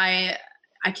I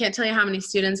can't tell you how many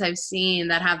students I've seen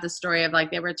that have the story of like,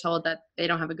 they were told that they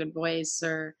don't have a good voice,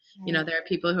 or, there are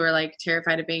people who are like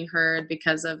terrified of being heard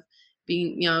because of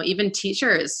being, even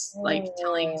teachers like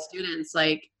telling students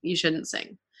like, you shouldn't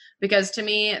sing, because to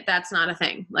me, that's not a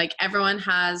thing. Like everyone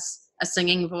has a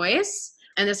singing voice,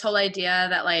 and this whole idea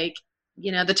that like,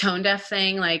 the tone deaf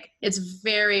thing, like it's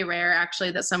very rare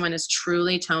actually that someone is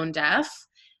truly tone deaf.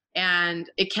 And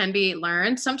it can be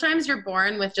learned. Sometimes you're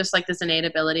born with just like this innate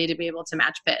ability to be able to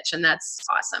match pitch, and that's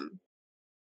awesome.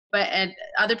 And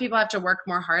other people have to work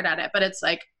more hard at it, but it's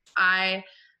like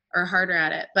or harder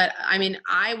at it. But I mean,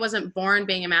 I wasn't born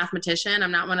being a mathematician.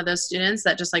 I'm not one of those students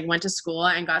that just like went to school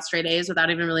and got straight A's without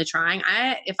even really trying.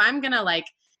 If I'm going to like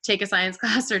take a science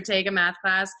class or take a math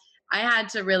class, I had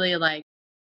to really like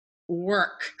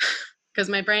work. Because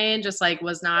my brain just like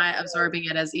was not absorbing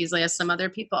it as easily as some other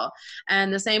people.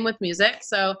 And the same with music.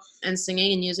 So, and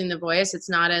singing and using the voice, it's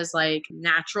not as like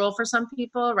natural for some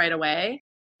people right away,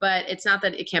 but it's not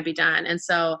that it can't be done. And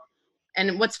so,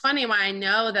 and what's funny, why I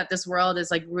know that this world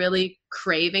is like really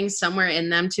craving somewhere in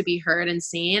them to be heard and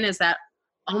seen, is that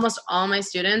almost all my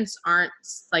students aren't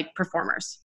like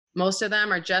performers. Most of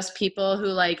them are just people who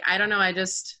like, I don't know, I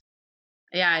just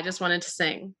wanted to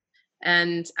sing.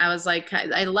 And I was like,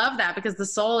 I love that, because the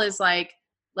soul is like,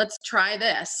 let's try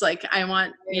this. Like I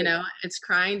want, it's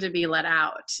crying to be let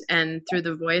out, and through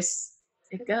the voice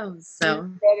it goes. So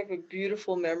you brought up a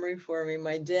beautiful memory for me.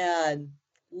 My dad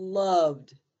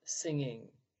loved singing.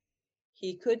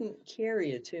 He couldn't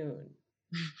carry a tune.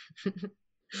 And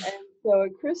so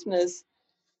at Christmas,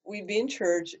 we'd be in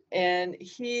church and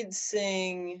he'd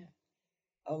sing,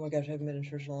 oh my gosh, I haven't been in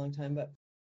church in a long time, but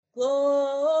glory.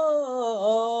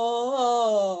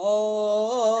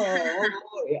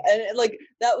 And like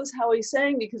that was how he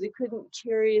sang, because he couldn't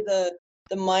carry the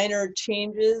minor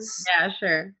changes. Yeah,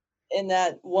 sure. In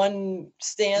that one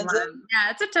stanza.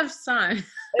 Yeah, it's a tough song.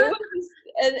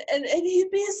 and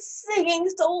he'd be singing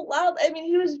so loud. I mean,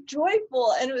 he was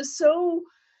joyful, and it was so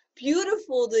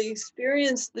beautiful to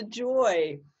experience the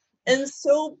joy, and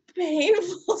so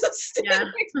painful to sing. Yeah.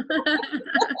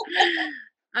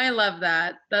 I love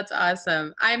that. That's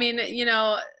awesome. I mean,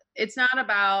 it's not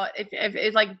about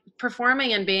if like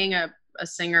performing and being a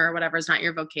singer or whatever is not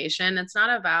your vocation. It's not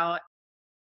about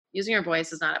using your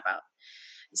voice. Is not about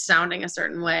sounding a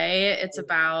certain way. It's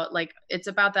about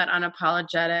that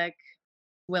unapologetic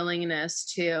willingness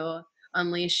to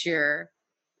unleash your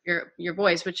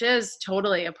voice, which is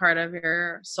totally a part of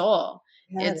your soul.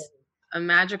 It's a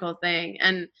magical thing.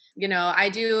 And I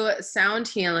do sound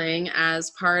healing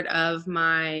as part of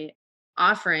my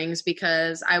offerings,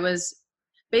 because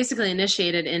basically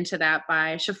initiated into that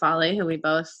by Shafali, who we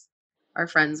both are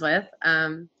friends with.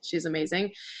 She's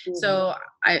amazing. Mm-hmm. So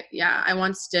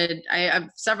I've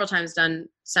several times done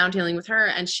sound healing with her,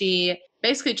 and she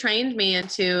basically trained me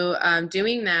into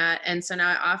doing that. And so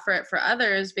now I offer it for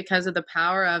others because of the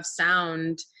power of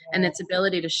sound and its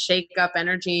ability to shake up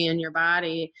energy in your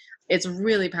body. It's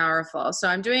really powerful. So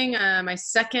I'm doing my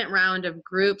second round of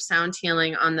group sound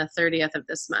healing on the 30th of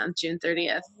this month, June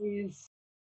 30th. Nice.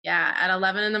 Yeah, at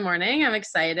 11 in the morning. I'm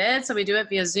excited. So we do it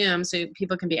via Zoom so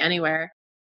people can be anywhere.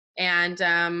 And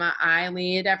I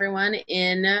lead everyone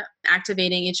in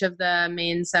activating each of the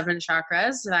main 7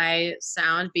 chakras by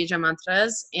sound, bija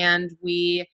mantras, and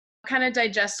we kind of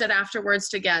digest it afterwards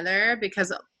together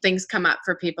because things come up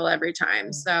for people every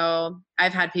time. So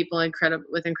I've had people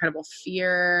with incredible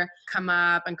fear come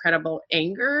up, incredible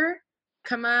anger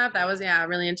come up. That was,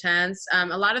 really intense. A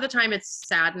lot of the time it's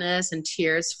sadness and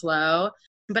tears flow.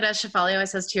 But as Shafali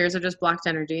always says, tears are just blocked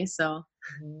energy. So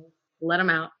let them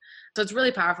out. So it's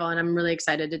really powerful, and I'm really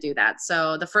excited to do that.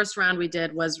 So the first round we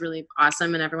did was really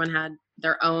awesome, and everyone had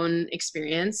their own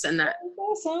experience, and that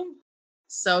was awesome.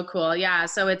 So cool. Yeah.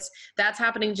 So that's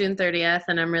happening June 30th,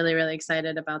 and I'm really, really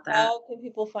excited about that. How can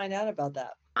people find out about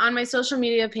that? On my social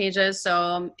media pages.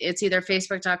 So it's either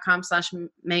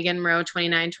facebook.com/Megan Moreau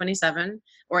 2927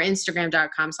 or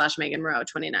Instagram.com/Megan Moreau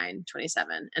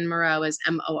 2927. And Moreau is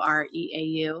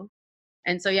Moreau.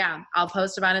 And so, I'll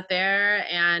post about it there.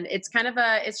 And it's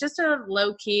it's just a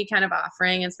low key kind of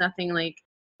offering. It's nothing like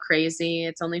crazy.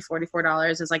 It's only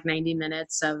 $44. It's like 90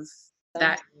 minutes of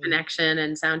that connection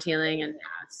and sound healing, and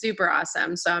it's super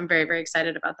awesome. So I'm very, very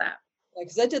excited about that. Yeah,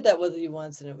 because I did that with you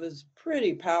once and it was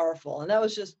pretty powerful. And that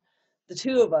was just the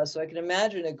 2 of us. So I can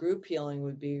imagine a group healing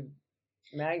would be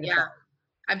magnified. Yeah.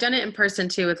 I've done it in person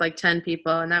too with like 10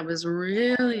 people, and that was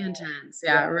really intense.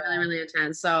 Yeah, really, really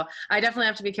intense. So I definitely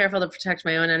have to be careful to protect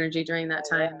my own energy during that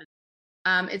time.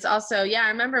 It's also, I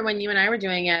remember when you and I were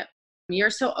doing it, you're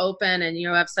so open and you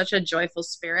have such a joyful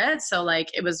spirit. So like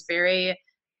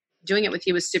doing it with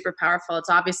you was super powerful. It's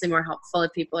obviously more helpful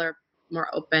if people are more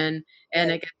open, and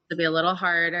it gets to be a little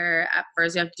harder at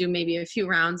first. You have to do maybe a few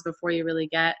rounds before you really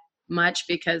get much,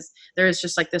 because there is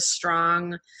just like this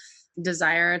strong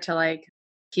desire to like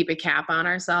keep a cap on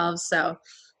ourselves. So,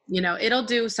 it'll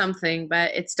do something,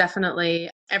 but it's definitely,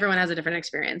 everyone has a different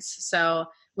experience. So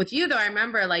with you though, I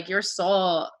remember like your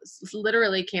soul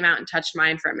literally came out and touched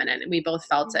mine for a minute, and we both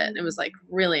felt it. It was like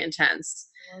really intense.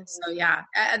 So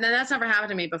and then that's never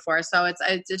happened to me before. So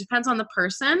it depends on the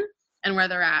person and where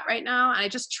they're at right now. And I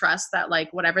just trust that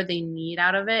like whatever they need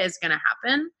out of it is going to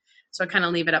happen. So I kind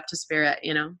of leave it up to spirit,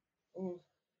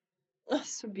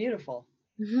 That's so beautiful.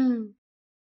 Mm-hmm.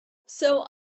 So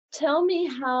tell me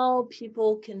how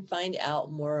people can find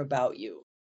out more about you.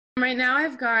 Right now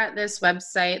I've got this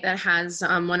website that has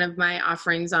one of my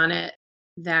offerings on it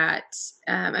that,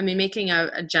 making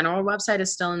a general website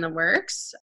is still in the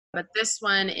works, but this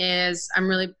one I'm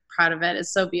really proud of it.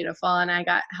 It's so beautiful. And I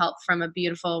got help from a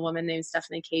beautiful woman named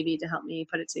Stephanie KB to help me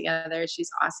put it together.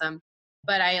 She's awesome.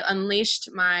 But I unleashed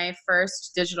my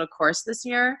first digital course this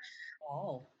year.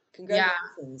 Oh,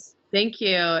 congratulations. Yeah, thank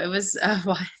you. It was,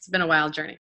 it's been a wild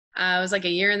journey. It was like a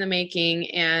year in the making,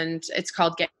 and it's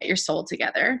called Get Your Soul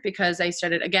Together, because I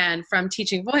started, again, from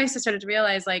teaching voice, I started to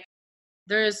realize like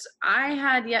I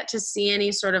had yet to see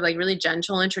any sort of like really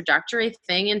gentle introductory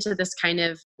thing into this kind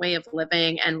of way of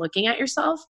living and looking at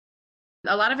yourself.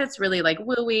 A lot of it's really like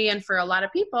woo-y, and for a lot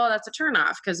of people that's a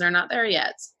turnoff because they're not there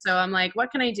yet. So I'm like,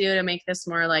 what can I do to make this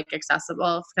more like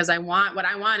accessible? Because what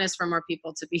I want is for more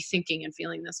people to be thinking and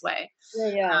feeling this way,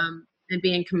 and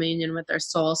be in communion with their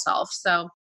soul self. So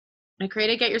I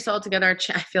created Get Your Soul Together.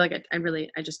 I feel like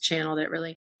I just channeled it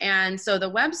really. And so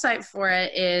the website for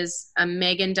it is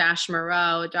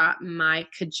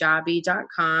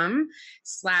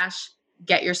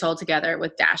megan-moreau.mykajabi.com/Get Your Soul Together,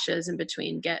 with dashes in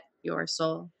between. Get Your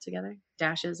Soul Together,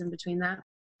 dashes in between that.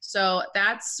 So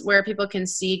that's where people can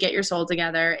see Get Your Soul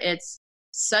Together. It's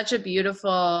such a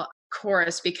beautiful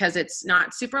course because it's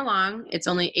not super long. It's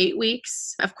only 8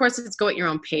 weeks. Of course, it's go at your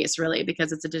own pace, really,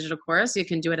 because it's a digital course. You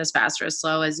can do it as fast or as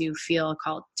slow as you feel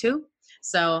called to.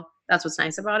 So that's what's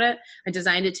nice about it. I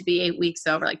designed it to be 8 weeks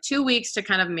over, like 2 weeks to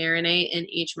kind of marinate in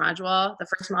each module. The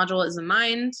first module is the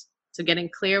mind. So getting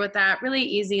clear with that, really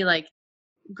easy, like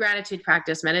gratitude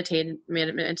practice,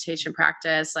 meditation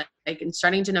practice, like and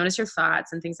starting to notice your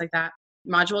thoughts and things like that.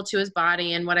 Module 2 is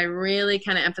body. And what I really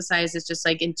kind of emphasize is just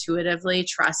like intuitively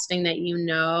trusting that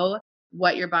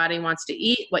what your body wants to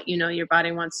eat, what your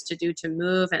body wants to do to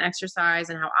move and exercise,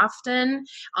 and how often,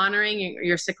 honoring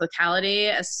your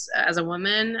cyclicality as a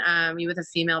woman, you with a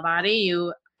female body,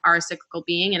 you are a cyclical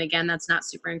being. And again, that's not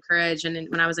super encouraged. And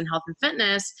when I was in health and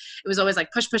fitness, it was always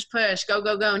like push, push, push, go,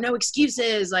 go, go, no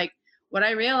excuses. Like what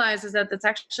I realized is that that's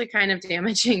actually kind of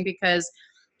damaging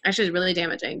really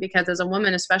damaging because as a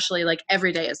woman, especially, like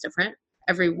every day is different.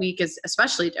 Every week is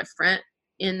especially different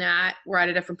in that we're at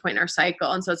a different point in our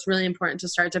cycle. And so it's really important to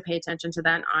start to pay attention to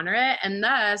that and honor it. And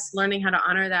thus learning how to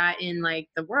honor that in like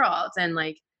the world and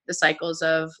like the cycles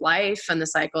of life and the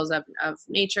cycles of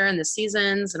nature and the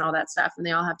seasons and all that stuff. And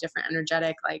they all have different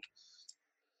energetic like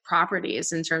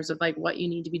properties in terms of like what you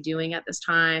need to be doing at this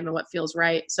time and what feels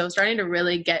right. So starting to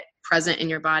really get present in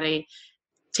your body,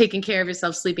 taking care of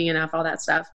yourself, sleeping enough, all that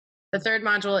stuff. The third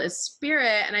module is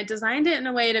spirit. And I designed it in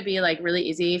a way to be like really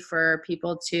easy for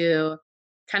people to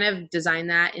kind of design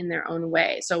that in their own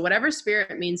way. So whatever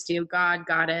spirit means to you, God,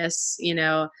 goddess,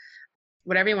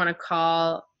 whatever you want to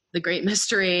call the great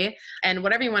mystery and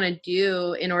whatever you want to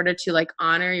do in order to like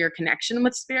honor your connection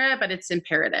with spirit. But it's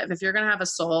imperative. If you're going to have a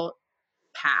soul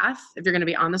path, if you're going to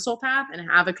be on the soul path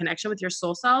and have a connection with your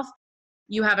soul self,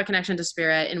 you have a connection to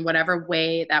spirit in whatever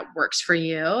way that works for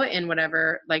you, in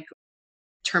whatever like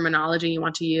terminology you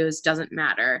want to use, doesn't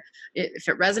matter. If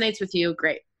it resonates with you,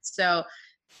 great. So,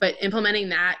 but implementing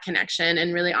that connection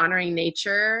and really honoring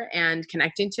nature and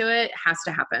connecting to it has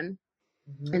to happen.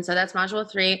 Mm-hmm. And so that's module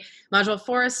 3. Module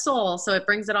 4 is soul. So it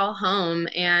brings it all home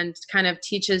and kind of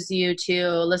teaches you to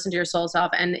listen to your soul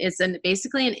self. And it's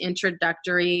basically an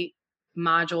introductory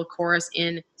module course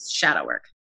in shadow work.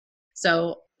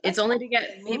 So it's only to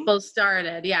get people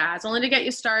started. Yeah, it's only to get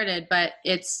you started, but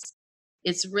it's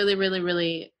really, really,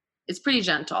 really, it's pretty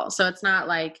gentle. So it's not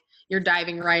like you're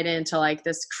diving right into like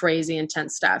this crazy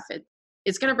intense stuff.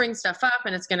 It's going to bring stuff up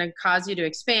and it's going to cause you to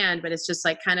expand, but it's just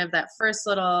like kind of that first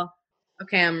little,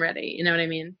 okay, I'm ready. You know what I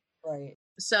mean? Right.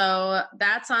 So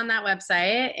that's on that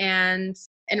website and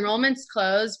enrollment's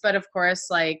closed, but of course,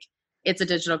 like it's a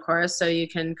digital course. So you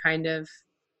can kind of,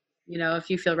 if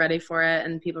you feel ready for it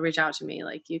and people reach out to me,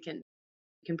 like you can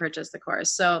purchase the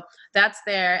course. So that's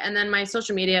there. And then my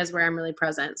social media is where I'm really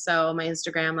present. So my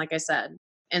Instagram, like I said,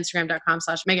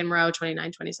 Instagram.com/Megan Moreau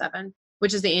 2927,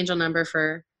 which is the angel number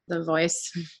for the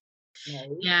voice.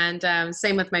 Nice. And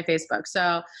same with my Facebook.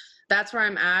 So that's where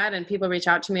I'm at. And people reach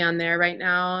out to me on there right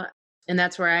now. And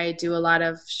that's where I do a lot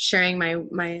of sharing my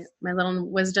little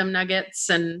wisdom nuggets,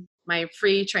 and my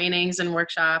free trainings and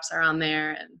workshops are on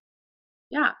there. And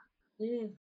yeah.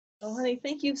 Oh, honey,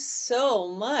 thank you so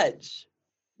much.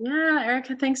 Yeah,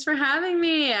 Erica, thanks for having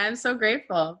me. I'm so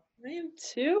grateful. I am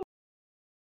too.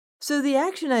 So the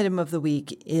action item of the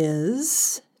week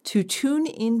is to tune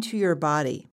into your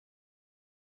body.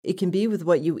 It can be with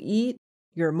what you eat,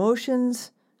 your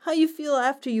emotions, how you feel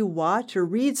after you watch or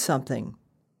read something.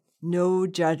 No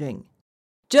judging.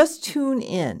 Just tune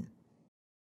in.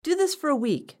 Do this for a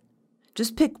week.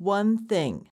 Just pick one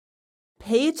thing.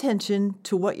 Pay attention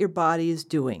to what your body is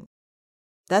doing.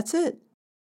 That's it.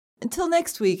 Until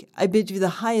next week, I bid you the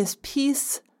highest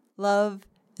peace, love,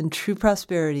 and true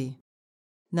prosperity.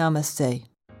 Namaste.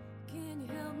 Can you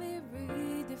help me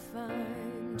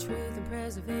redefine truth and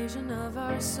preservation of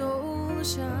our soul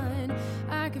shine?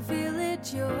 I can feel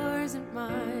it, yours and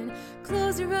mine.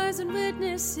 Close your eyes and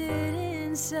witness it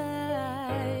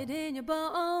inside. In your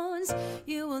bones,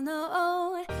 you will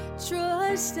know.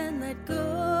 Trust and let go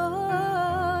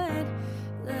and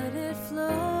let it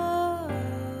flow.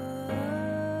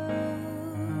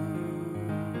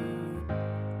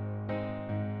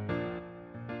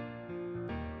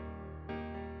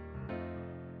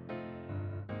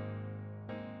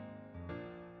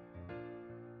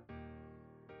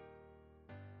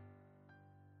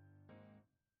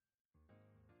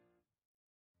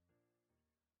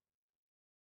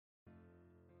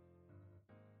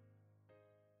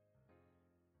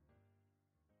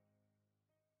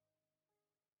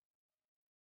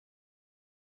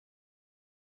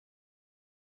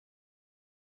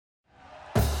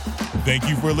 Thank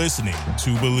you for listening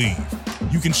to Believe.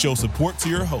 You can show support to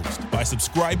your host by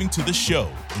subscribing to the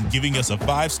show and giving us a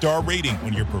 5-star rating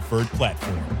on your preferred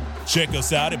platform. Check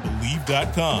us out at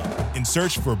Believe.com and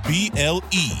search for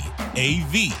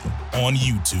BLEAV on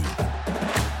YouTube.